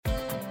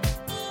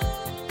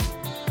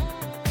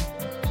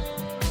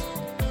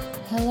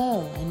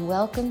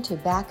welcome to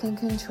Back in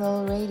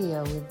Control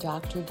Radio with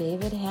Dr.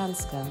 David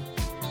Hanscom.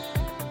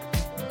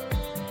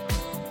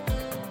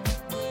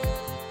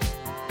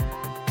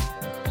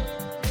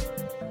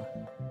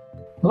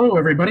 Hello,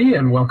 everybody,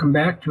 and welcome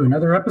back to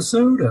another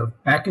episode of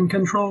Back in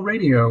Control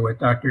Radio with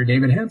Dr.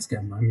 David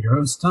Hanscom. I'm your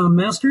host, Tom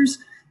Masters,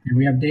 and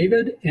we have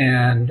David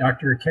and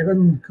Dr.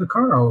 Kevin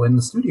Cuccaro in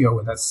the studio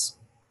with us.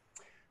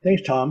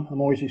 Thanks, Tom. I'm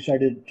always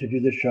excited to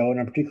do this show, and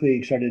I'm particularly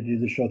excited to do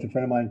this show with a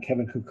friend of mine,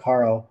 Kevin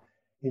Cuccaro,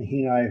 and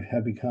he and I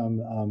have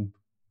become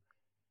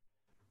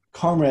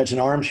comrades in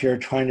arms here,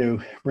 trying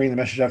to bring the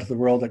message out to the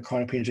world that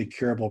chronic pain is a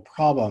curable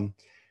problem.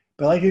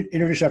 But I'd like to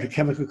introduce Dr.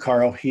 Kevin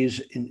Cuccaro.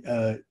 He's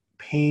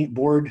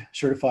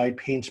board-certified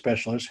pain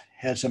specialist,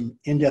 has some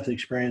in-depth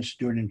experience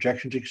doing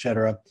injections,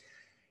 etc.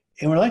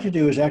 And what I'd like to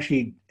do is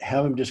actually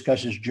have him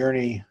discuss his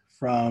journey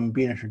from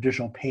being a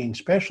traditional pain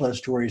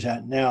specialist to where he's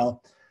at now.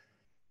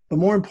 But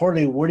more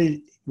importantly,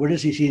 what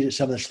does he see as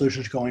some of the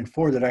solutions going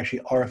forward that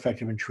actually are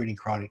effective in treating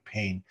chronic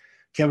pain?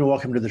 Kevin,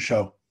 welcome to the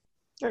show.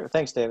 Sure.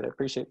 Thanks, David. I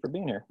appreciate for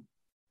being here.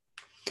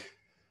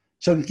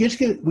 So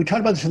we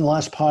talked about this in the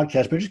last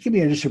podcast, but just give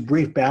me just a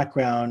brief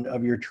background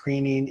of your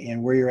training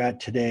and where you're at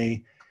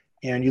today.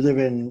 And you live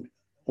in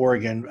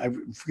Oregon.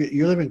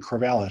 You live in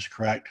Corvallis,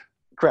 correct?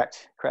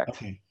 Correct.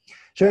 Okay.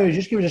 So anyway,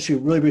 just give us a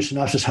really brief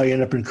synopsis how you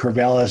end up in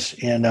Corvallis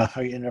and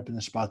how you ended up in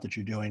the spot that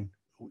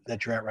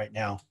you're at right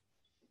now.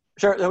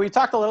 Sure. So we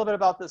talked a little bit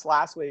about this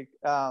last week,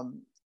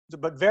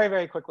 but very,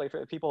 very quickly,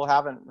 for people who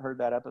haven't heard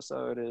that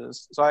episode,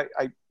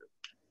 I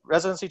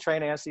residency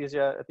trained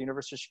anesthesia at the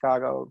University of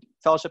Chicago,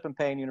 fellowship in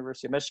pain,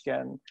 University of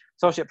Michigan,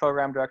 associate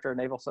program director,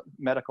 Naval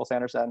Medical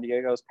Center San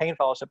Diego's pain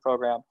fellowship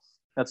program.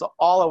 That's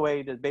all a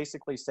way to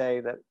basically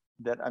say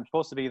that I'm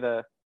supposed to be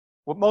the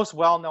most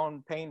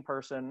well-known pain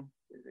person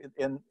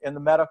in the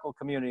medical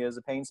community as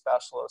a pain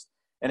specialist.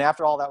 And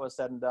after all that was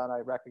said and done, I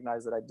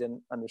recognized that I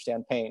didn't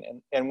understand pain.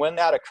 And when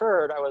that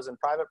occurred, I was in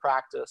private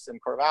practice in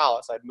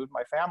Corvallis. I'd moved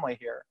my family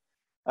here,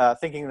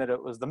 thinking that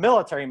it was the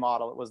military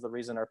model that was the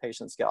reason our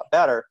patients got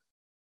better.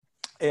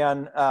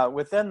 And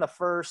within the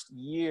first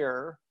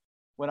year,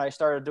 when I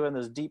started doing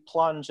this deep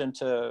plunge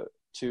into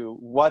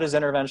what is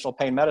interventional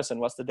pain medicine,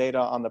 what's the data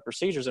on the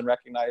procedures, and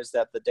recognize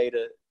that the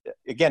data,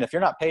 again, if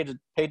you're not paid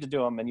to do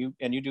them and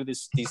you do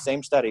these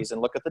same studies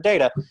and look at the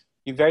data,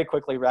 you very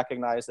quickly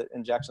recognize that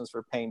injections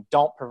for pain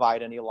don't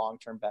provide any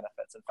long-term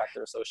benefits. In fact,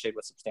 they're associated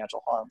with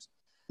substantial harms.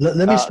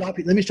 Let me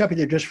stop you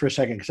there just for a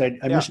second, because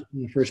I missed it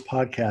in the first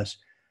podcast.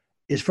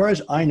 As far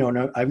as I know,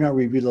 and I've not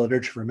reviewed the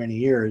literature for many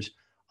years,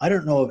 I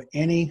don't know of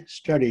any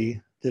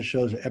study that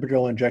shows that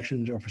epidural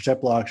injections or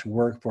facet blocks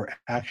work for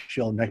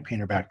axial neck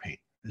pain or back pain.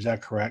 Is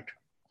that correct?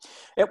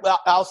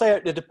 I'll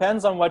say it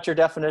depends on what your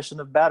definition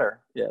of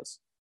better is.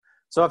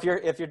 So if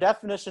your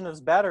definition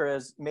is better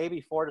is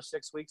maybe 4 to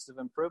 6 weeks of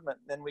improvement,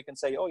 then we can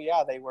say, oh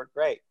yeah, they work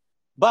great.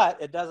 But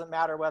it doesn't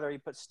matter whether you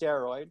put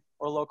steroid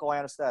or local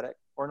anesthetic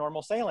or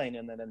normal saline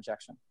in that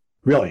injection.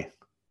 Really?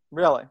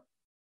 Really.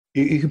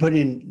 You can put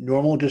in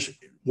normal just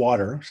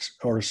water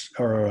or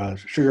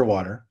sugar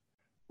water.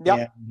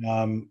 Yep.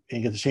 And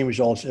get the same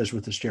results as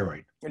with the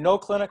steroid. No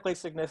clinically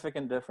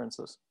significant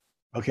differences.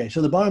 Okay,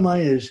 so the bottom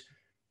line is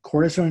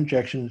cortisone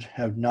injections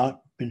have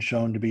not been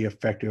shown to be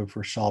effective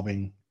for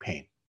solving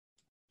pain.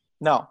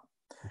 No.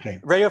 Okay.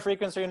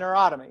 Radiofrequency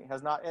neurotomy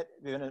has not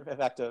been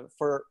effective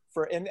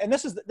and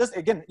this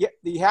again,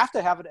 you have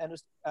to have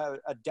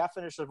a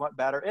definition of what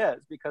better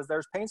is, because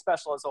there's pain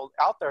specialists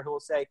out there who will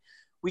say,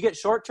 we get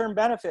short-term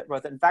benefit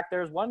with it. In fact,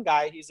 there's one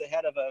guy, he's the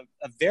head of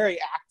a very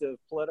active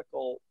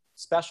political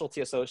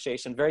specialty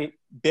association, very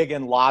big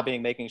in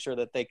lobbying, making sure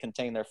that they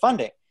contain their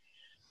funding.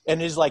 And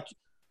he's like,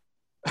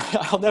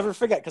 I'll never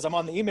forget, because I'm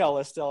on the email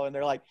list still, and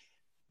they're like,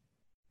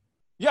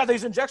 yeah,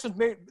 these injections,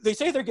 they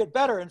say they get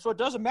better, and so it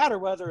doesn't matter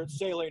whether it's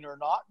saline or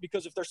not,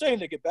 because if they're saying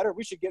they get better,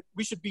 we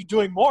should be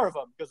doing more of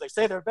them because they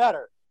say they're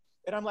better.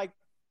 And I'm like,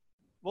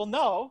 well,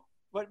 no,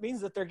 what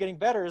means that they're getting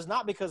better is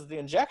not because of the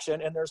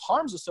injection, and there's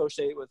harms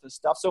associated with this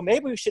stuff. So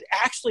maybe we should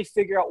actually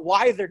figure out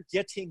why they're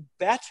getting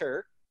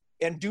better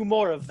and do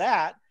more of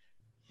that,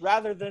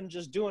 rather than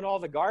just doing all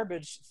the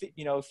garbage,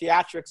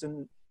 theatrics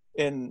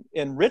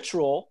and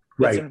ritual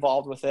that's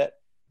involved with it,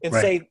 and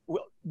say,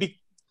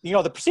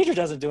 the procedure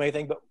doesn't do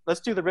anything, but let's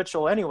do the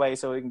ritual anyway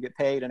so we can get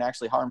paid and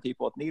actually harm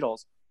people with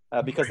needles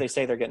because they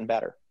say they're getting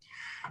better.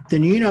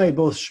 Then you and I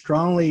both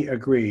strongly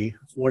agree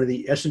one of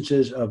the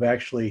essences of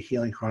actually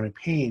healing chronic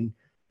pain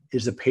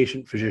is the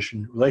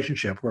patient-physician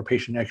relationship, where a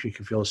patient actually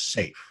can feel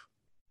safe.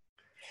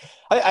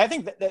 I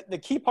think that the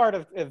key part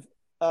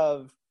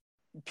of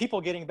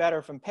people getting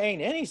better from pain,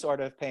 any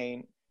sort of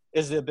pain,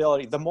 is the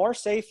ability. The more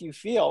safe you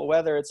feel,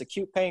 whether it's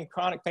acute pain,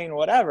 chronic pain, or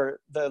whatever,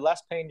 the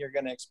less pain you're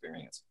going to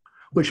experience.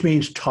 Which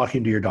means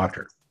talking to your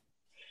doctor.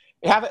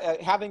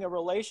 Having a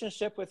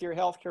relationship with your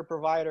healthcare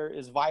provider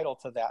is vital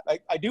to that.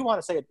 I do want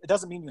to say it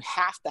doesn't mean you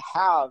have to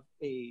have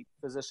a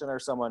physician or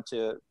someone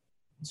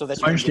so that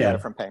you can get better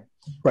from pain.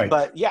 Right.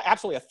 But yeah,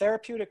 absolutely, a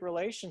therapeutic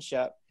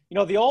relationship.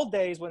 The old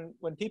days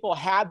when people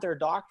had their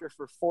doctor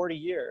for 40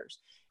 years,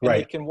 and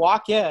they can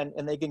walk in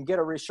and they can get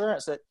a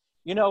reassurance that,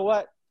 you know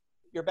what,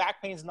 your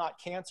back pain's not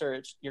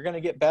cancer. You're going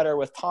to get better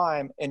with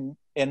time. And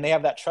they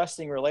have that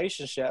trusting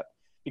relationship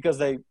because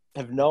they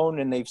have known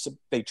and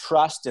they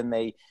trust and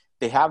they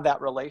have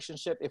that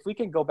relationship. If we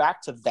can go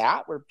back to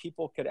that, where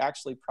people could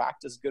actually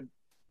practice good,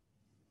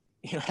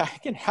 I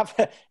can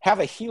have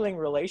a healing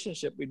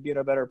relationship, we'd be in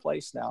a better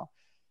place now.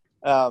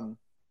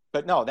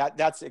 But no,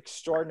 that's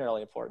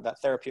extraordinarily important. That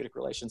therapeutic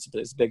relationship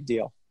is a big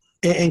deal.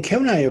 And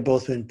Kevin and I have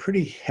both been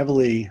pretty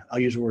heavily, I'll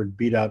use the word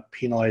beat up,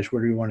 penalized,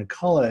 whatever you want to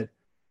call it,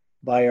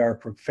 by our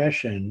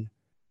profession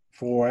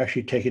for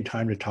actually taking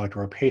time to talk to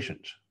our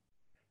patients.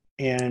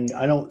 And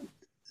I don't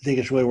think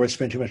it's really worth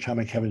spending too much time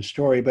on Kevin's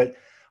story, but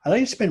I'd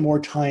like to spend more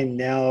time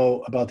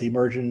now about the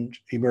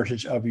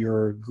emergence of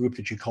your group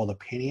that you call the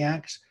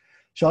Painiacs.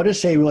 So I'll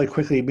just say really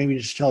quickly, maybe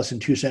just tell us in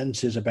 2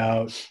 sentences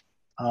about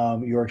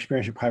your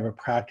experience in private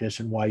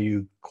practice and why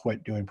you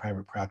quit doing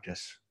private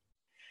practice.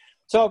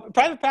 So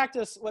private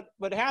practice,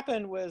 what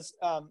happened was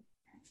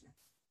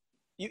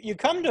you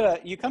come to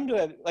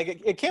like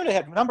it came to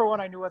head. Number one,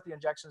 I knew what the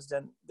injections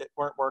that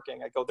weren't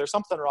working. I go, there's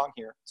something wrong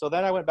here. So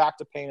then I went back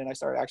to pain and I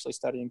started actually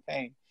studying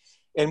pain.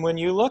 And when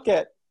you look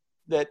at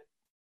that,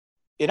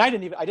 and I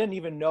didn't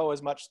even know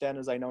as much then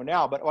as I know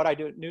now, but what I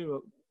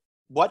knew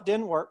what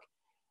didn't work,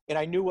 and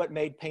I knew what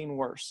made pain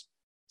worse.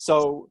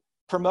 So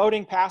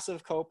promoting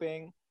passive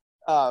coping,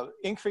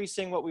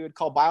 increasing what we would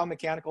call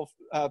biomechanical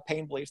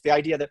pain beliefs, the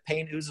idea that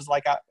pain oozes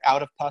like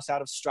out of pus,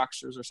 out of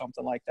structures or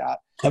something like that.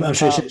 I'm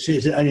sorry, I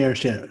didn't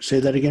understand. Say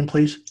that again,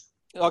 please.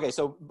 Okay,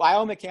 so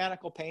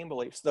biomechanical pain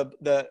beliefs,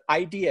 the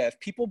idea, if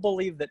people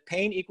believe that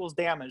pain equals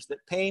damage, that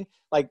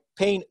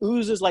pain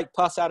oozes like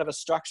pus out of a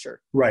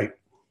structure. Right.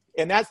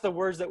 And that's the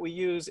words that we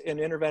use in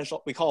interventional,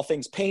 we call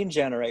things pain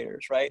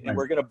generators, right? And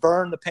we're going to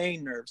burn the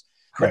pain nerves.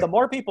 But the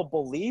more people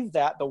believe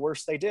that, the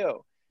worse they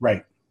do.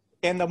 Right.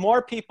 And the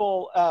more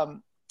people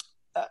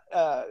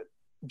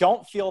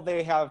don't feel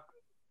they have,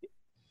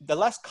 the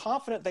less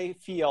confident they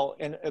feel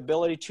in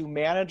ability to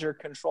manage or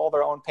control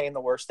their own pain,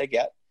 the worse they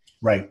get.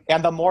 Right.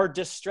 And the more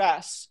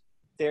distress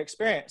they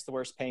experience, the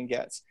worse pain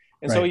gets.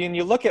 And so when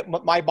you look at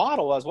what my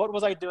model was, what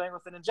was I doing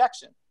with an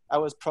injection? I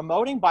was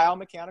promoting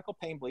biomechanical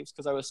pain beliefs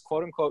because I was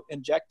quote unquote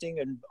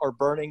injecting or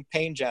burning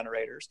pain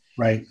generators.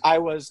 Right. I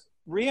was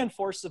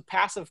reinforcing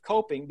passive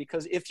coping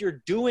because if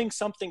you're doing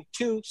something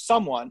to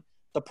someone,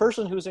 the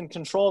person who's in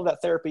control of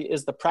that therapy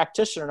is the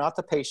practitioner, not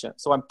the patient.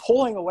 So I'm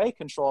pulling away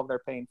control of their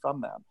pain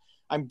from them.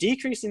 I'm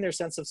decreasing their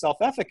sense of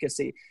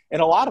self-efficacy.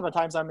 And a lot of the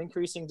times I'm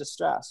increasing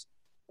distress.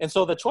 And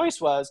so the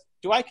choice was,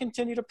 do I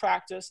continue to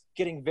practice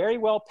getting very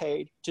well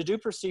paid to do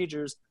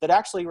procedures that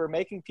actually were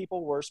making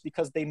people worse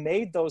because they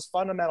made those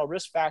fundamental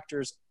risk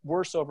factors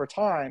worse over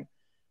time?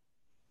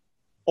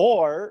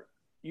 Or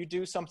you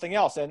do something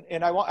else. And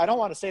I don't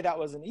want to say that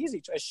was an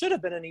easy choice. It should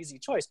have been an easy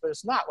choice, but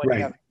it's not when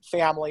you have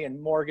family and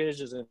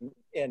mortgages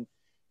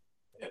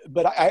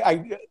but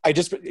I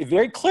just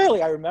very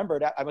clearly, I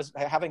remembered I was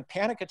having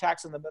panic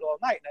attacks in the middle of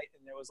the night.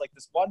 And there was like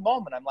this one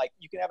moment, I'm like,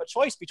 you can have a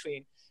choice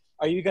between,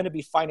 are you going to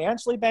be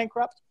financially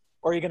bankrupt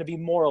or are you going to be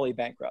morally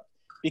bankrupt?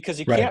 Because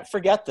you can't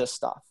forget this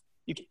stuff.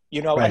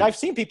 You know, and I've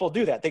seen people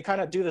do that. They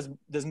kind of do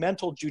this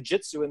mental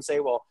jujitsu and say,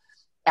 well,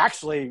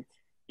 actually,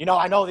 you know,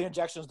 I know the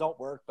injections don't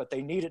work, but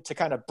they need it to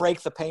kind of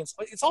break the pain.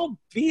 It's all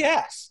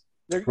BS.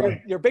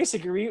 You're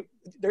basically,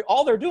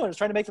 all they're doing is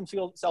trying to make them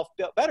feel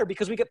better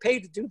because we get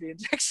paid to do the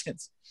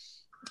injections.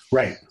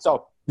 Right.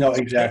 So no,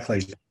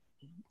 exactly.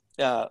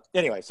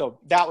 Anyway, so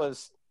that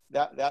was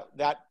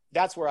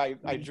that's where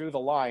I drew the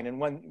line. And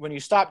when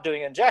you stop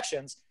doing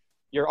injections,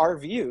 your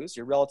RVUs,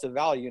 your relative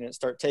value units,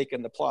 start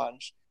taking the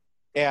plunge.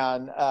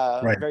 And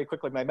very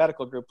quickly, my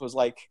medical group was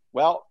like,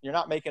 well, you're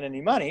not making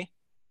any money.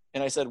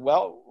 And I said,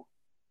 well,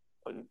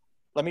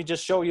 let me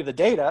just show you the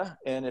data.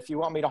 And if you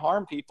want me to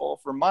harm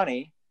people for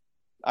money,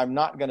 I'm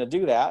not going to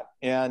do that.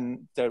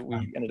 And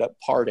we ended up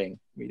parting.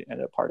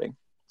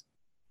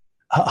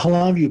 How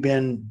long have you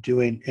been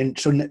doing? And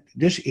so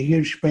this, can you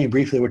explain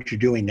briefly what you're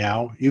doing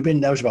now?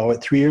 That was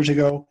about 3 years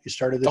ago you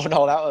started this? Oh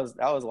no, that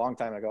was a long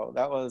time ago.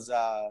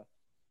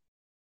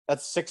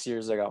 That's 6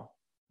 years ago.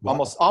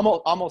 Wow.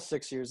 Almost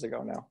 6 years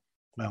ago now.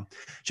 Wow.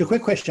 So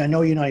quick question. I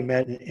know you and I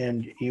met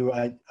and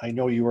I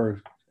know you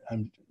were,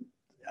 I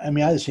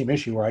had the same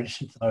issue where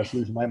I was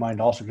losing my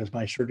mind also because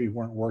my surgeries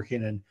weren't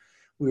working and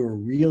we were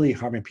really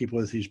harming people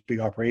with these big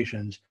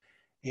operations.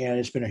 And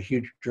it's been a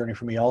huge journey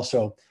for me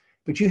also.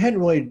 But you hadn't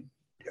really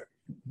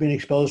been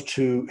exposed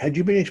to, had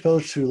you been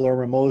exposed to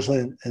Lorimer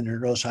Moseley and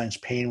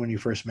neuroscience pain when you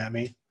first met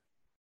me?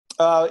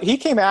 He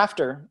came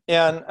after.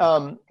 And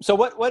so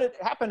what had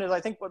happened is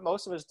I think what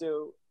most of us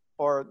do,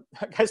 or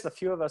I guess the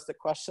few of us that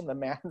question the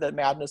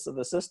madness of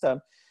the system,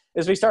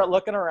 is we start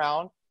looking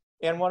around.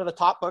 And one of the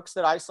top books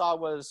that I saw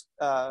was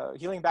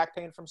Healing Back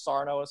Pain from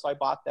Sarno. So I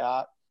bought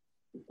that.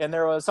 And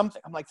there was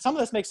something, I'm like, some of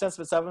this makes sense,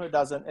 but some of it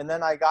doesn't. And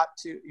then I got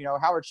to,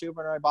 Howard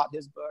Schubiner, I bought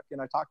his book and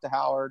I talked to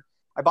Howard.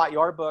 I bought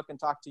your book and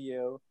talked to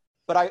you.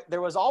 But there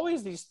was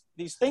always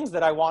these things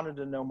that I wanted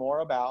to know more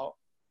about.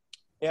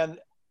 And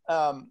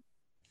so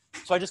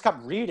I just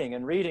kept reading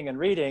and reading and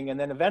reading. And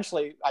then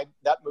eventually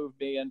that moved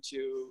me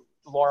into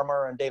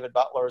Lorimer and David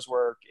Butler's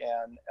work,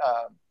 and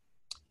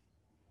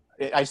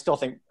I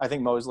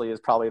think Moseley is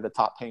probably the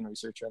top pain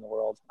researcher in the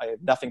world. I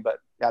have nothing but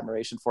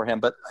admiration for him.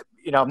 But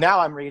now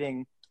I'm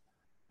reading.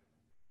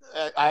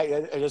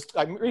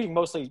 I'm reading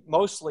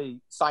mostly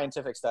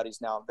scientific studies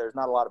now. There's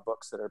not a lot of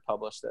books that are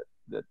published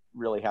that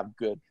really have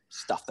good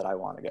stuff that I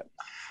want to get.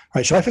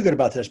 Right. So I feel good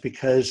about this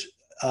because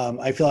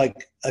I feel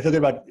good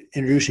about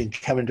introducing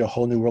Kevin to a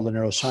whole new world of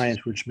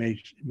neuroscience, which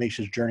makes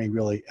his journey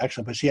really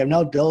excellent. But see, I've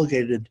now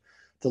delegated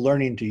the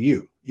learning to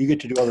you. You get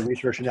to do all the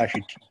research and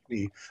actually teach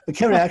me. But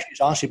Kevin actually has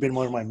honestly been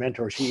one of my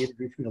mentors. He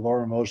introduced me to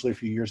Lorimer Moseley a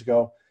few years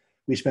ago.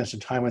 We spent some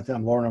time with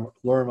him.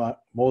 Lorimer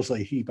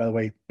Moseley, he, by the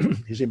way,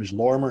 his name is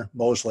Lorimer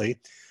Moseley.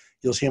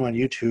 You'll see him on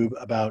YouTube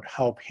about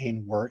how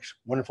pain works.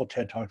 Wonderful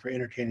TED Talk, very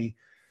entertaining.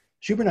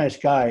 Super nice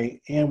guy.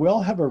 And we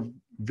all have our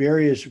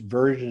various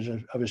versions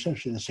of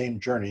essentially the same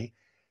journey.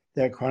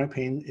 That chronic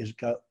pain is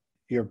got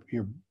your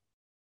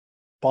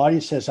body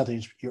says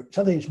something's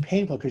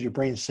painful because your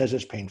brain says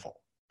it's painful.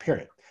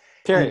 Period.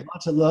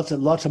 Lots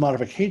of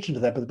modification to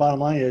that, but the bottom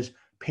line is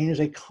pain is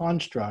a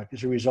construct,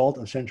 is a result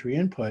of sensory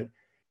input,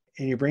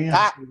 and your brain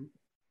has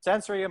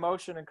sensory,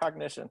 emotion, and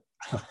cognition.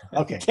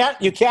 Okay,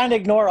 you can't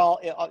ignore all.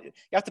 You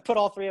have to put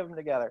all three of them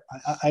together.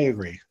 I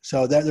agree.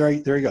 So there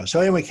you go.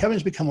 So anyway,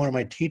 Kevin's become one of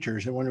my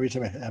teachers, and one of the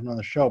reasons I have him on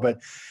the show. But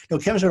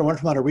Kevin's done a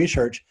wonderful amount of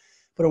research.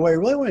 But what I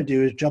really want to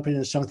do is jump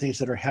into some things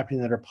that are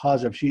happening that are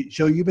positive.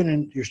 So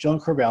you're still in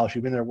Corvallis.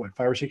 You've been there, 5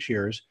 or 6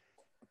 years?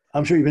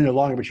 I'm sure you've been there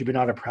longer, but you've been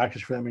out of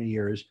practice for that many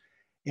years.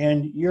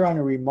 And you're on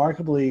a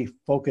remarkably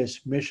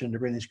focused mission to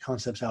bring these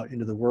concepts out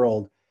into the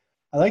world.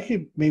 I'd like you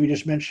to maybe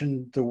just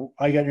mention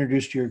I got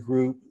introduced to your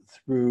group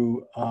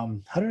through,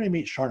 how did I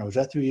meet Sharna? Was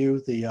that through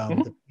you, the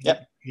Paniacs?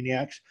 Do you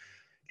want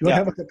to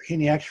talk about the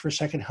Paniacs for a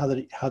second, how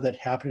that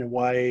happened and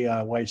why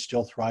it's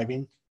still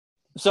thriving?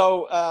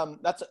 So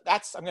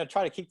that's I'm going to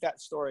try to keep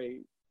that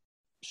story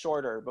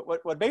shorter. But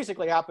what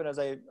basically happened is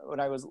when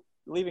I was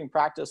leaving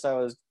practice, I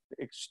was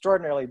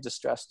extraordinarily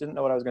distressed, didn't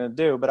know what I was going to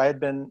do, but I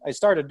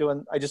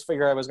just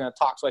figured I was going to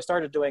talk. So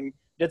I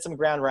did some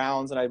grand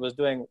rounds, and I was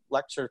doing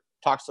lecture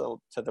talks to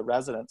the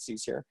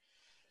residencies here.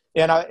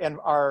 And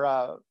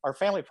our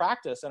family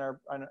practice and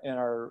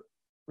our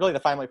really the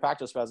family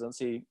practice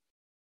residency,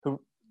 who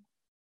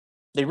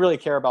they really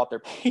care about their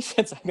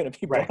patients. I'm going to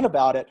be blunt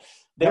about it.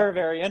 They're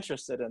very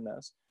interested in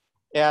this.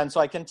 And so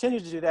I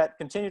continued to do that,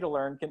 continue to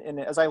learn. And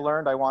as I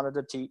learned, I wanted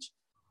to teach.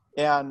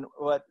 And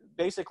what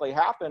basically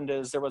happened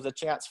is there was a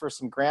chance for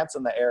some grants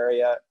in the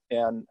area,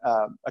 and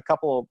a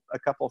couple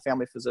of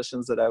family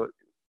physicians that I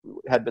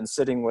had been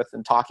sitting with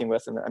and talking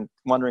with and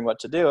wondering what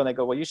to do. And they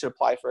go, well, you should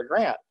apply for a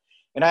grant.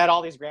 And I had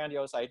all these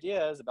grandiose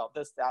ideas about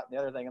this, that, and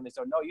the other thing. And they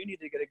said, no, you need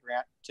to get a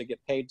grant to get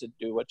paid to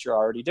do what you're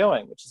already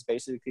doing, which is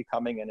basically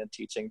coming in and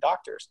teaching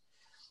doctors.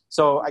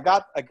 So I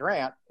got a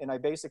grant, and I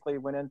basically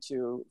went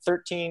into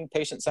 13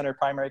 patient-centered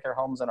primary care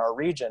homes in our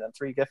region in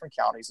 3 different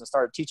counties and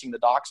started teaching the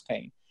docs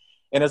pain.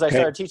 And as I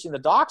started teaching the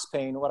docs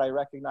pain, what I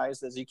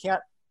recognized is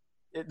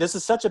this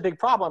is such a big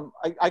problem.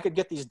 I could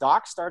get these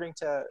docs starting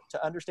to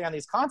understand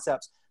these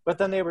concepts, but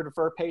then they would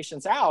refer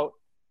patients out.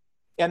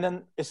 And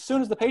then as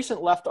soon as the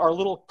patient left our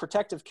little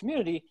protective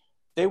community,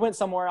 they went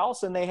somewhere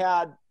else, and they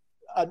had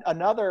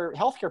another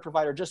healthcare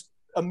provider just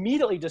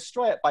immediately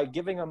destroy it by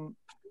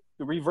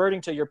reverting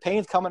to your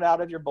pain's coming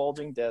out of your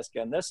bulging disc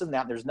and this and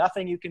that. There's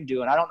nothing you can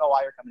do. And I don't know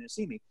why you're coming to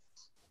see me.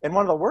 And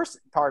one of the worst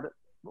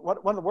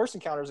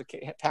encounters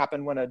that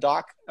happened when a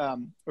doc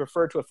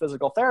referred to a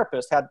physical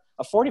therapist, had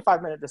a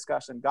 45-minute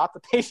discussion, got the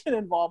patient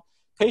involved,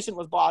 patient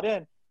was bought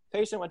in,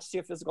 patient went to see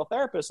a physical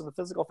therapist, and the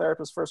physical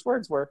therapist's first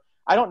words were,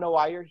 I don't know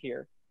why you're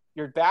here.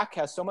 Your back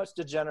has so much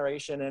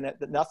degeneration in it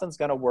that nothing's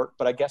going to work,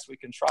 but I guess we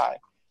can try.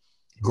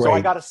 Great. So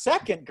I got a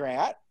second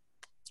grant,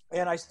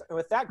 and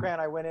with that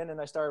grant, I went in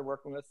and I started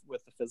working with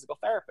the physical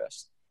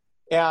therapist.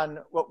 And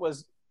what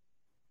was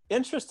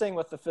interesting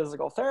with the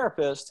physical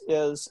therapist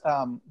is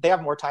they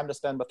have more time to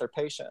spend with their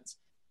patients.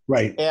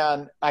 Right.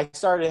 And I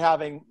started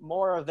having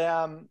more of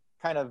them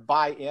kind of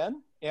buy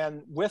in.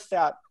 And with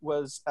that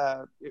was,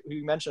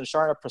 you mentioned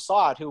Sharna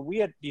Prasad, who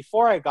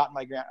before I got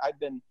my grant, I'd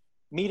been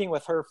meeting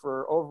with her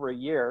for over a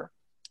year.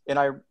 And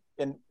I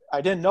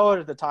didn't know it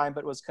at the time,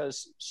 but it was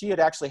because she had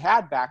actually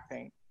had back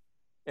pain,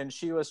 and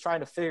she was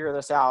trying to figure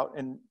this out.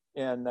 And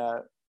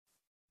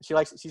she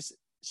likes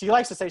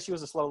to say she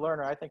was a slow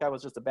learner. I think I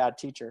was just a bad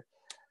teacher.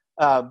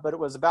 But it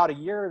was about a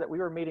year that we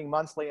were meeting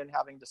monthly and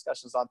having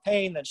discussions on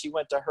pain. Then she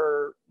went to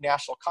her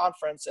national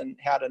conference and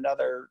had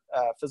another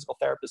physical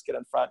therapist get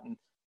in front and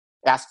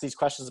ask these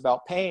questions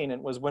about pain.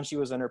 And it was when she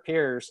was in her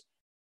peers,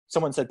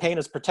 someone said pain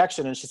is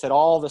protection. And she said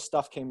all this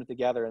stuff came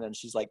together, and then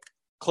she's like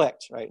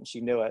clicked, right? And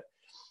she knew it.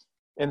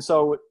 And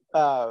so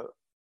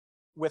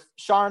with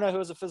Sharna, who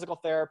was a physical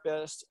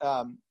therapist,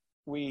 there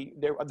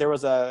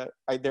was a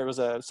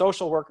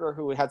social worker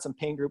who had some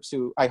pain groups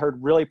who I heard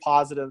really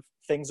positive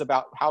things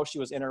about how she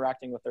was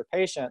interacting with their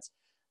patients.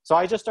 So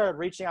I just started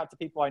reaching out to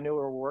people I knew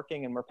were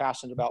working and were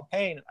passionate about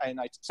pain. And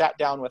I sat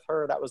down with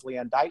her. That was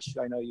Leanne Deitch,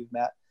 who I know you've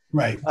met.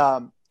 Right.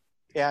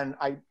 And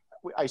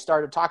I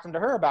started talking to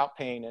her about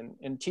pain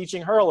and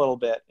teaching her a little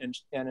bit. And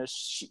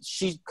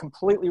she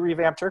completely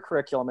revamped her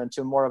curriculum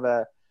into more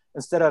of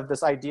instead of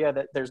this idea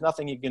that there's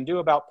nothing you can do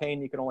about pain,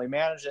 you can only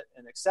manage it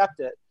and accept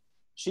it.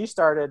 She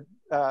started,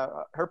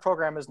 her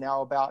program is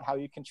now about how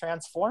you can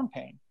transform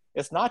pain.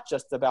 It's not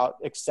just about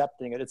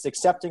accepting it. It's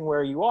accepting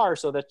where you are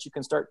so that you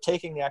can start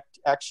taking the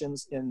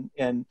actions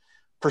in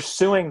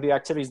pursuing the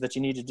activities that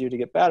you need to do to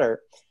get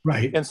better.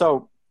 Right. And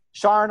so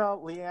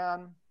Sharna,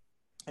 Leanne,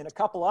 and a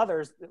couple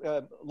others,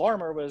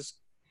 Lorimer was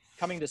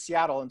coming to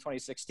Seattle in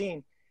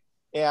 2016.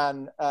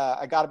 And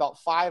I got about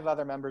 5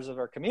 other members of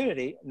our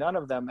community. None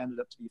of them ended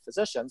up to be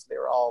physicians. They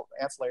were all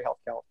ancillary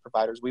health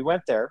providers. We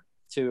went there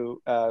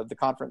to the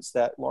conference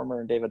that Lorimer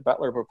and David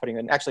Butler were putting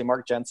in. Actually,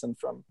 Mark Jensen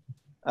from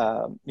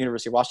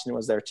University of Washington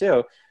was there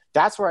too.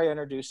 That's where I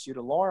introduced you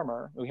to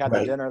Lorimer. We had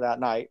the dinner that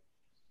night.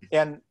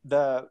 And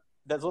that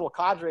little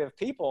cadre of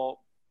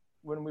people,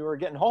 when we were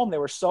getting home, they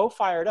were so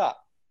fired up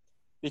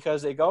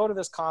because they go to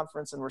this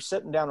conference and we're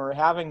sitting down and we're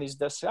having these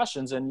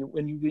discussions, and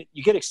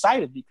you get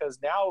excited because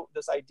now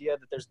this idea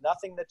that there's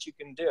nothing that you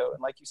can do.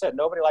 And like you said,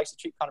 nobody likes to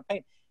treat chronic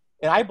pain.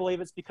 And I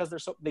believe it's because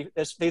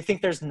they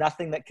think there's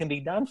nothing that can be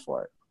done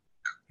for it.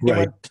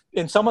 Right.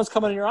 And someone's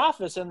coming in your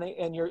office and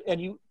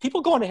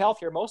people go into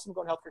healthcare, most of them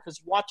go into healthcare because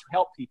you want to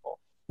help people.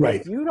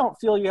 Right. If you don't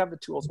feel you have the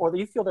tools, or that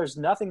you feel there's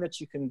nothing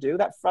that you can do,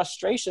 that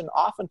frustration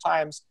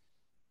oftentimes,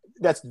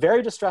 that's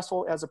very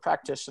distressful as a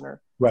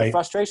practitioner. Right. The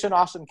frustration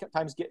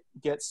oftentimes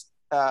gets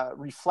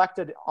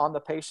reflected on the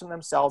patient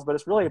themselves, but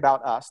it's really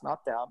about us,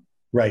 not them.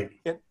 Right.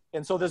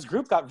 And so this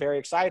group got very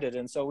excited.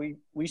 And so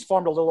we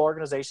formed a little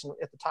organization.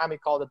 At the time, we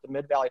called it the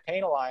Mid-Valley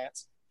Pain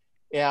Alliance.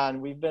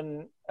 And we've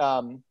been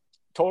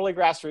totally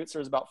grassroots.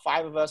 There's about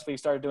 5 of us. We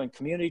started doing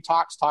community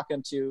talks,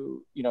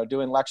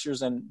 doing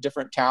lectures in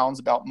different towns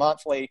about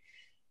monthly.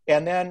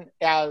 And then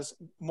as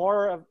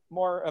more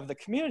of the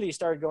community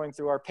started going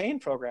through our pain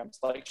programs,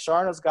 like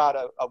Sharna's got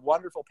a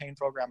wonderful pain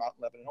program out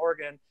in Lebanon,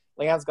 Oregon.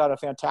 Leanne's got a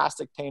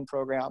fantastic pain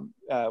program,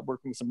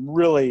 working with some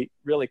really,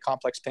 really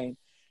complex pain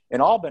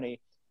in Albany.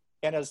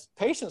 And as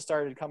patients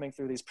started coming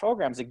through these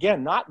programs,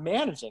 again, not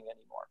managing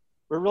anymore,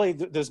 we're really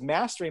this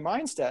mastery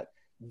mindset,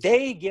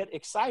 they get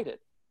excited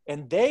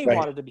and they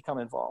wanted to become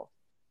involved.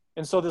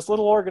 And so this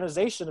little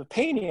organization of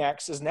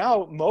Painiacs is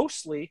now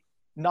mostly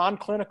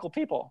non-clinical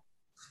people.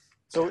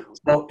 So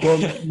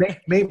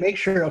make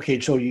sure. Okay,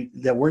 so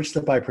that word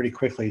slipped by pretty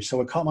quickly. So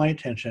what caught my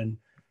attention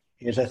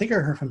is I think I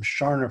heard from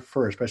Sharna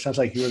first, but it sounds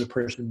like you were the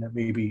person that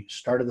maybe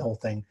started the whole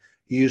thing.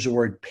 You used the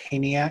word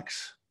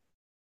Painiacs.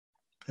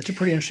 That's a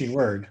pretty interesting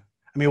word.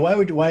 I mean,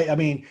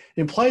 it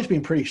implies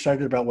being pretty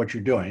excited about what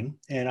you're doing,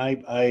 and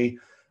I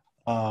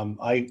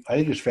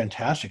think it's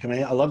fantastic. I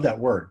mean, I love that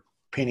word,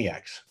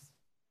 Painiacs.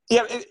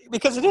 Yeah,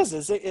 because it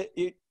is.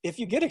 If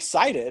you get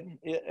excited,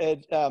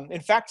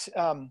 in fact,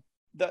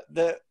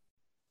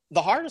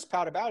 the hardest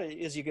part about it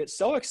is you get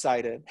so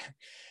excited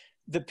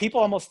that people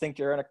almost think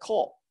you're in a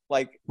cult.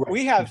 Like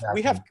we have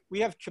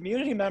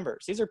community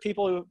members. These are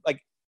people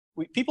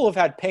who people who've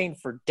had pain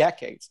for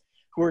decades,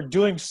 who are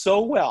doing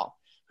so well,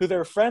 who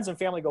their friends and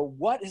family go,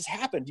 "What has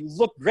happened? You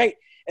look great."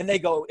 And they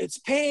go, "It's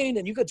pain,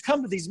 and you could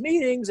come to these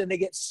meetings," and they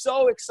get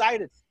so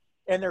excited.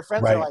 And their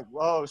friends are like,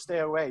 "Whoa, stay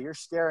away. You're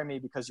scaring me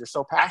because you're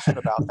so passionate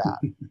about that."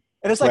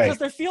 And it's like, because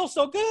they feel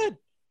so good,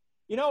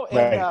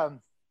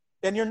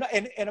 and you're not,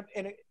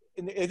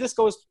 and this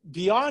goes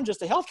beyond just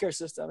the healthcare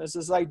system. It's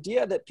this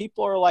idea that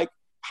people are like,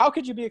 how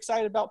could you be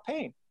excited about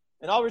pain?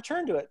 And I'll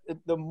return to it.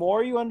 The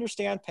more you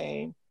understand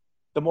pain,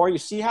 the more you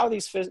see how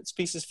these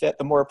pieces fit,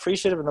 the more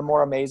appreciative and the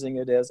more amazing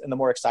it is, and the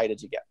more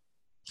excited you get.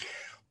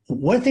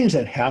 One of the things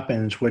that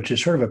happens, which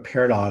is sort of a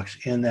paradox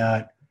in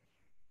that,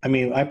 I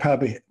mean, I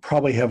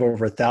probably have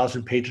over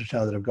 1,000 patients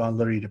now that have gone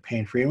literally to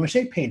pain-free. And when I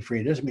say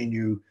pain-free, it doesn't mean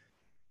you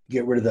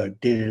get rid of the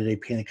day-to-day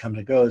pain that comes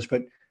and goes,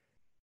 but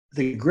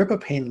the grip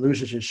of pain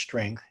loses its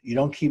strength. You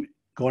don't keep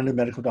going to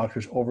medical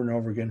doctors over and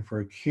over again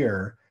for a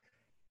cure.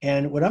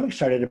 And what I'm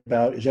excited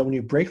about is that when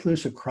you break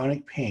loose of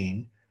chronic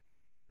pain,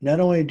 not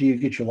only do you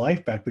get your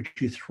life back, but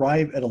you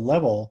thrive at a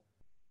level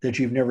that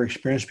you've never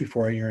experienced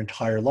before in your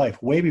entire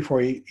life, way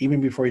before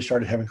even before you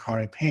started having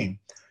chronic pain.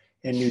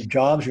 And new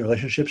jobs, your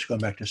relationships,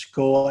 going back to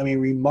school. I mean,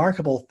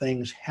 remarkable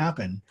things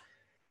happen.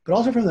 But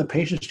also from the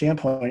patient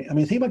standpoint, I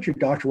mean, think about your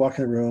doctor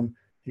walking in the room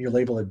and you're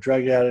labeled a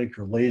drug addict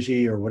or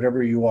lazy or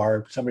whatever you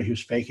are, somebody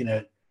who's faking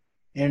it.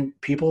 And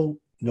people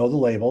know the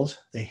labels.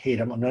 They hate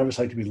them. None of us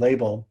like to be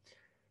labeled.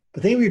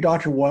 But think of your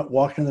doctor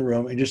walking in the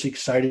room and just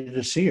excited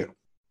to see you.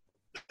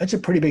 That's a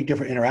pretty big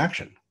different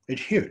interaction.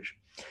 It's huge.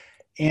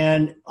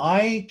 And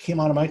I came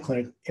out of my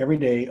clinic every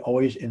day,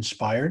 always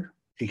inspired,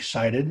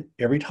 excited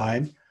every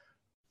time.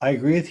 I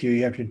agree with you.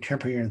 You have to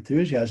temper your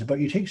enthusiasm, but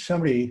you take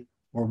somebody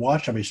or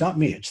watch somebody, it's not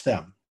me, it's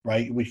them,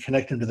 right? We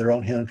connect them to their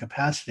own healing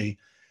capacity.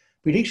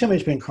 We take somebody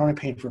who's been in chronic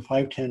pain for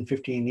 5, 10,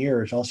 15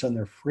 years, all of a sudden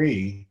they're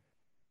free.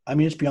 I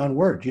mean, it's beyond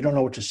words. You don't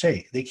know what to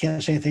say. They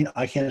can't say anything.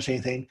 I can't say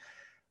anything.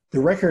 The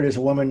record is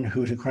a woman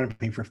who's in chronic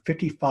pain for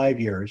 55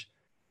 years.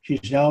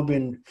 She's now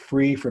been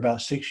free for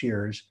about 6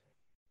 years.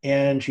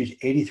 And she's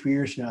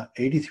 83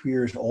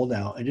 years old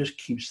now, and just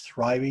keeps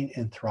thriving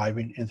and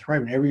thriving and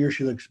thriving. Every year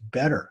she looks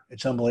better.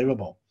 It's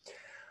unbelievable.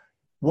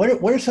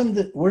 What are some of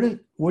the,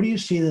 what do you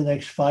see in the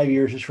next 5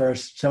 years as far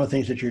as some of the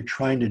things that you're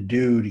trying to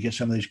do to get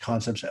some of these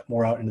concepts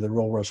more out into the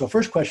real world? So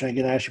first question I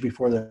can ask you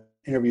before the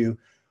interview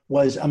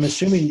was, I'm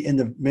assuming in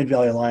the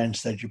Mid-Valley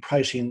Alliance that you're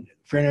probably seen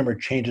a fair number of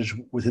changes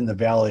within the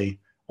Valley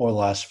over the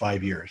last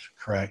 5 years,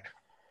 correct?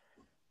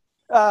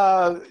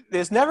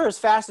 It's never as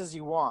fast as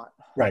you want.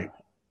 Right.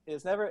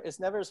 It's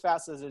never as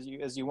fast as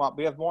you want.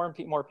 We have more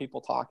and more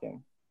people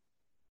talking,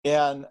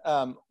 and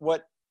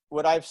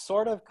what I've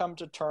sort of come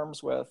to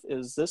terms with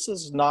is this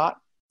is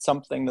not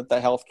something that the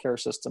healthcare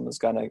system is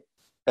going to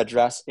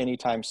address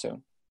anytime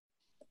soon.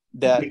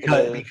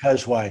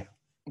 Because why?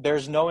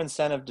 There's no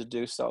incentive to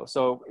do so.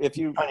 So if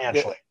you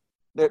financially,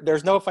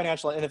 there's no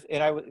financial,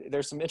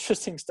 there's some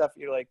interesting stuff.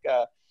 You like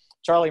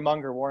Charlie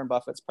Munger, Warren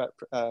Buffett's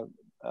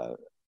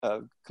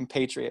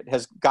compatriot,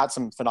 has got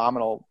some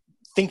phenomenal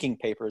thinking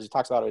papers. He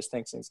talks about how he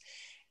thinks things.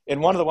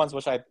 And one of the ones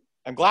which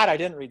I'm glad I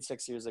didn't read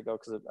 6 years ago,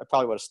 because I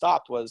probably would have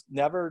stopped, was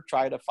never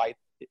try to fight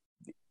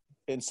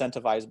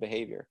incentivized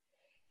behavior,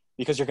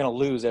 because you're going to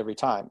lose every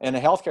time. In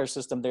a healthcare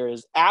system, there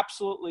is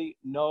absolutely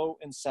no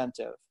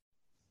incentive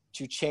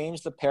to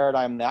change the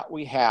paradigm that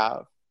we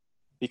have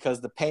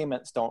because the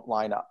payments don't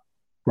line up.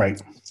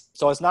 Right.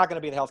 So it's not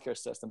going to be the healthcare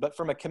system. But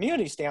from a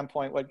community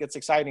standpoint, what gets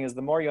exciting is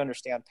the more you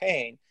understand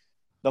pain,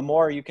 the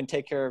more you can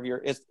take care of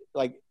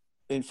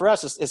and for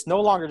us, it's no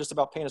longer just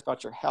about pain, it's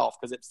about your health,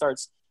 because it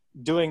starts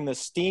doing the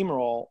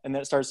steamroll, and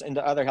then it starts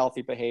into other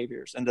healthy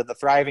behaviors, into the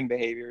thriving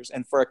behaviors.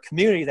 And for a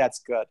community, that's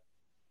good.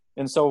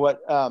 And so what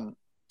I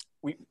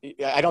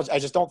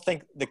just don't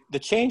think the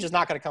change is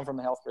not going to come from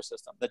the healthcare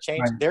system. The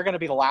change, right, they're going to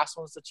be the last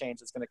ones to change.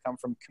 It's going to come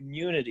from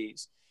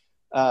communities.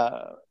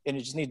 And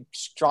you just need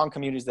strong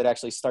communities that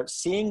actually start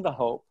seeing the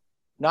hope,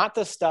 not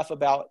the stuff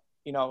about,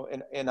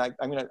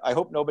 I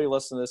hope nobody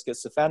listening to this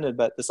gets offended,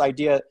 but this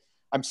idea,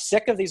 I'm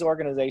sick of these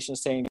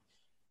organizations saying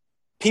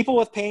people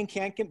with pain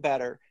can't get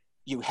better.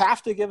 You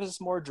have to give us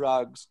more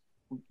drugs.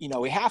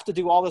 We have to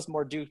do all this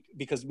more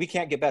because we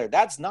can't get better.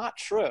 That's not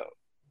true.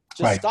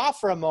 Just right. Stop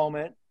for a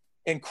moment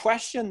and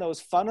question those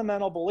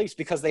fundamental beliefs,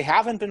 because they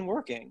haven't been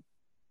working.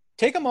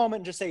 Take a moment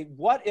and just say,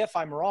 what if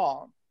I'm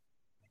wrong?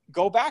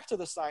 Go back to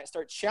the science,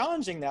 start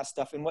challenging that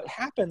stuff. And what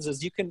happens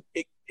is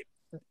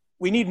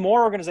we need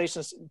more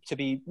organizations to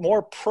be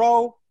more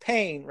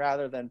pro-pain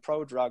rather than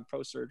pro-drug,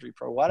 pro-surgery,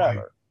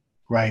 pro-whatever.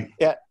 Right.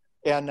 Yeah.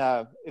 And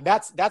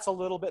that's a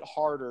little bit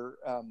harder,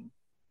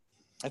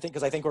 I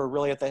think we're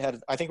really at the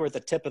head. I think we're at the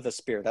tip of the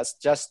spear. That's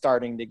just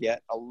starting to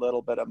get a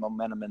little bit of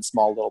momentum in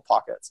small little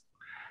pockets.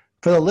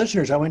 For the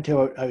listeners,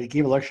 I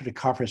gave a lecture at a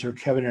conference where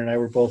Kevin and I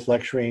were both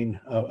lecturing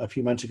a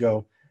few months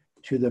ago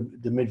to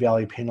the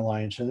Mid-Valley Pain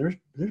Alliance. And there's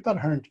about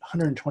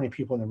 120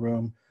 people in the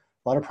room,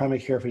 a lot of primary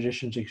care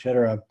physicians, et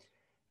cetera.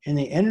 And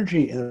the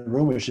energy in the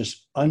room was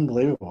just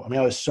unbelievable. I mean,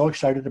 I was so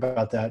excited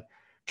about that.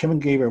 Kevin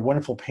gave a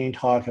wonderful pain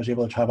talk. I was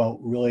able to talk about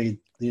really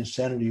the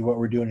insanity of what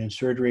we're doing in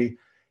surgery.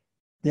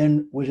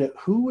 Then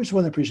who was the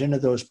one that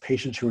presented those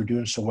patients who were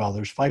doing so well?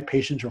 There's 5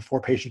 patients or 4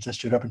 patients that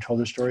stood up and told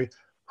their story.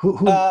 Who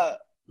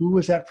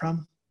was that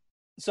from?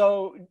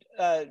 So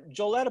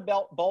Joletta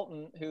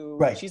Bolton, who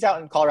right. She's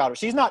out in Colorado.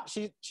 She's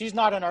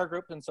not in our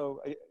group, and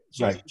so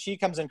she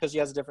comes in because she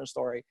has a different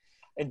story.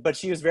 But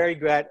she was very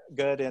good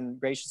and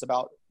gracious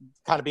about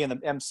kind of being the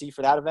MC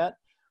for that event.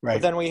 Right.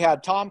 But then we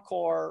had Tom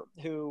Core,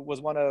 who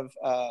was one of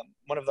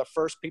the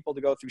first people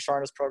to go through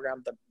Sharna's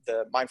program,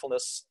 the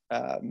mindfulness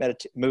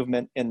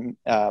movement in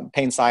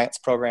pain science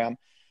program.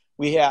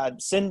 We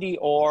had Cindy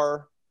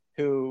Orr,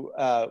 who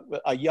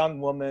a young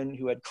woman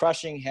who had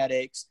crushing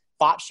headaches,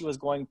 thought she was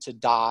going to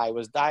die,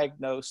 was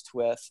diagnosed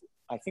with,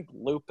 I think,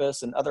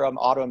 lupus and other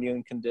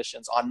autoimmune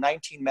conditions, on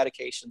 19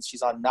 medications.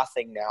 She's on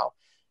nothing now.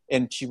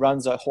 And she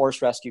runs a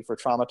horse rescue for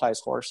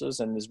traumatized horses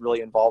and is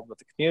really involved with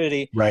the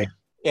community. Right.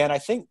 And I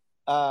think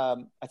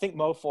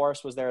Mo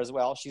Forrest was there as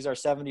well. She's our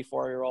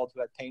 74-year-old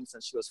who had pain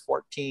since she was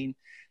 14.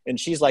 And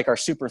she's like our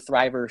super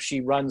thriver.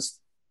 She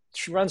runs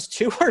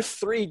 2 or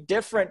 3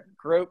 different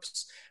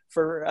groups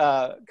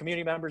for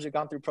community members who've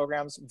gone through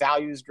programs,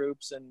 values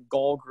groups and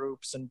goal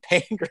groups and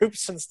pain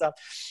groups and stuff.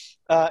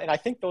 And I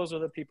think those are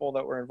the people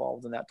that were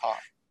involved in that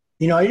talk.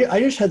 I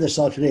just had this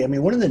thought today. I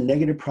mean, one of the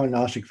negative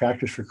prognostic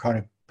factors for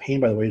chronic pain,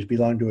 by the way, is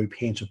belonging to a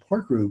pain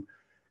support group,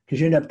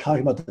 because you end up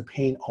talking about the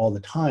pain all the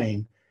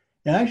time.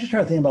 And I actually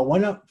started thinking about, why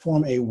not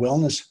form a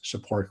wellness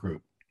support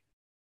group?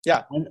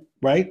 Yeah.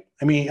 Right?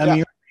 I mean, you're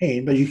in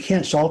pain, but you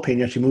can't solve pain.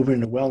 You have to move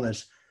into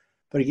wellness.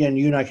 But again,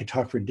 you and I could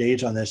talk for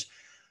days on this.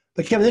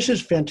 But Kevin, this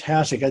is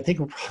fantastic. I think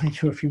we'll probably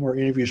do a few more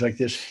interviews like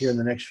this here in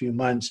the next few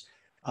months.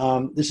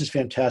 This is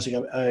fantastic.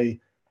 I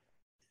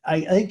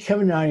think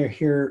Kevin and I are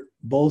here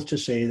both to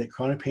say that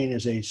chronic pain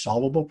is a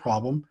solvable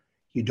problem.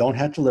 You don't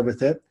have to live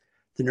with it.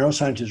 The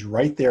neuroscience is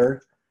right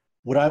there.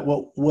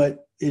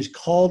 What is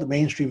called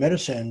mainstream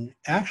medicine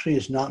actually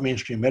is not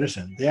mainstream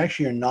medicine. They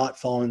actually are not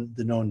following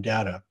the known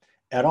data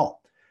at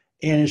all.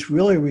 And it's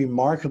really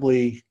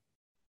remarkably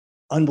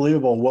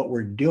unbelievable what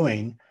we're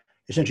doing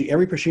essentially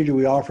every procedure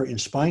we offer in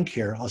spine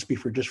care, I'll speak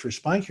for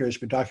spine care, has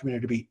been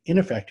documented to be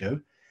ineffective.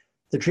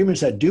 The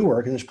treatments that do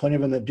work, and there's plenty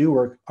of them that do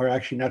work, are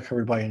actually not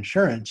covered by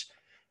insurance.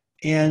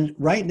 And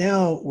right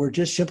now, we're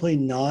just simply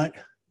not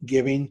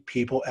giving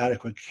people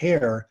adequate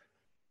care.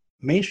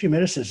 Mainstream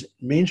medicine,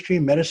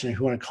 if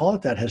you want to call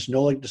it that, has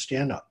no leg to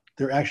stand on.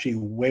 They're actually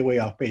way, way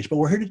off base. But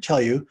we're here to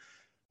tell you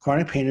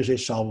chronic pain is a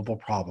solvable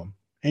problem.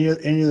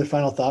 Any other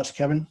final thoughts,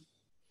 Kevin?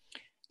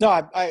 No,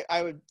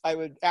 I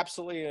would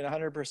absolutely and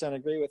 100%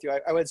 agree with you.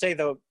 I would say,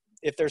 though,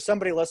 if there's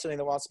somebody listening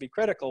that wants to be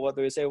critical, what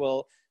they would say,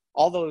 well,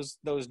 all those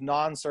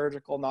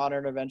non-surgical,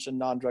 non-intervention,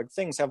 non-drug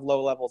things have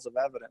low levels of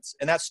evidence.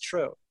 And that's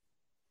true.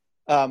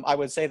 I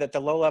would say that the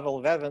low level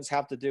of evidence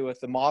have to do with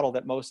the model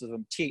that most of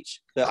them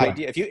teach. The Correct.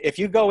 idea, if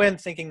you go in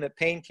thinking that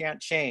pain can't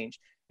change,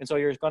 and so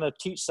you're going to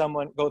teach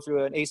someone, go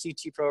through an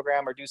ACT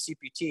program or do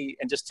CPT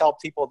and just tell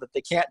people that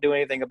they can't do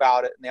anything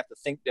about it and they have to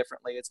think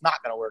differently, it's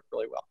not going to work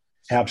really well.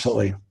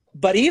 Absolutely.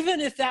 But even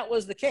if that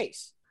was the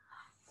case,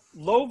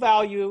 low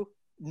value,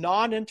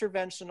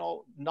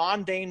 non-interventional,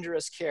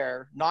 non-dangerous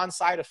care,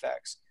 non-side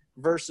effects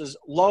versus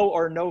low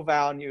or no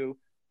value,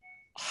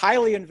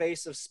 highly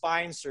invasive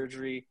spine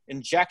surgery,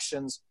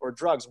 injections, or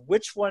drugs,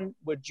 which one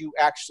would you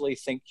actually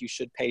think you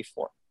should pay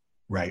for?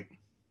 Right.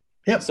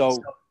 Yep. So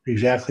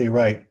exactly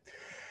right.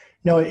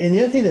 No, and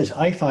the other thing is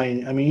I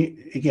find, I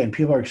mean, again,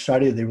 people are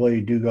excited. They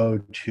really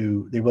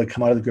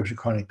come out of the grips of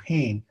chronic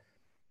pain.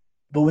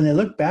 But when they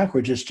look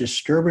backwards, it's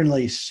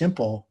disturbingly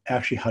simple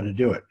actually how to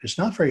do it. It's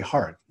not very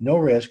hard, no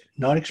risk,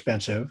 not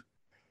expensive.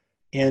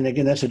 And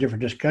again, that's a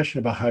different discussion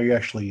about how you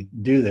actually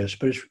do this,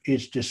 but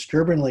it's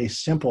disturbingly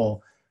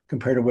simple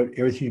compared to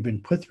everything you've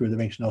been put through that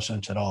makes no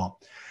sense at all.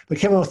 But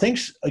Kevin, well,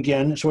 thanks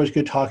again. It's always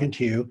good talking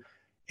to you.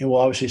 And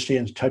we'll obviously stay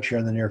in touch here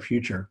in the near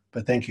future.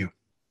 But thank you.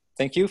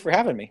 Thank you for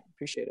having me.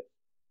 Appreciate it.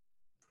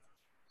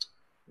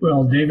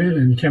 Well, David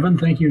and Kevin,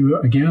 thank you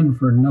again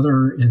for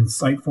another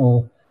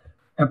insightful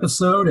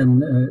episode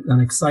and an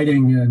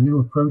exciting new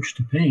approach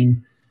to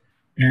pain.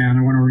 And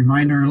I want to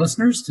remind our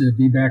listeners to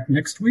be back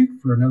next week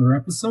for another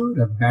episode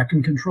of Back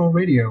in Control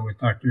Radio with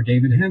Dr.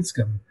 David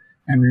Hanscom.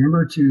 And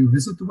remember to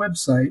visit the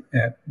website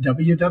at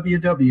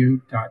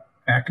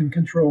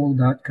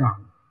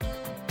www.backincontrol.com.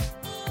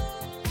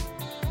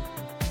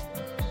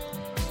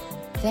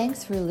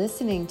 Thanks for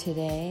listening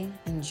today,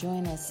 and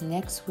join us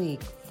next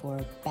week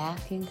for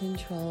Back in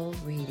Control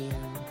Radio.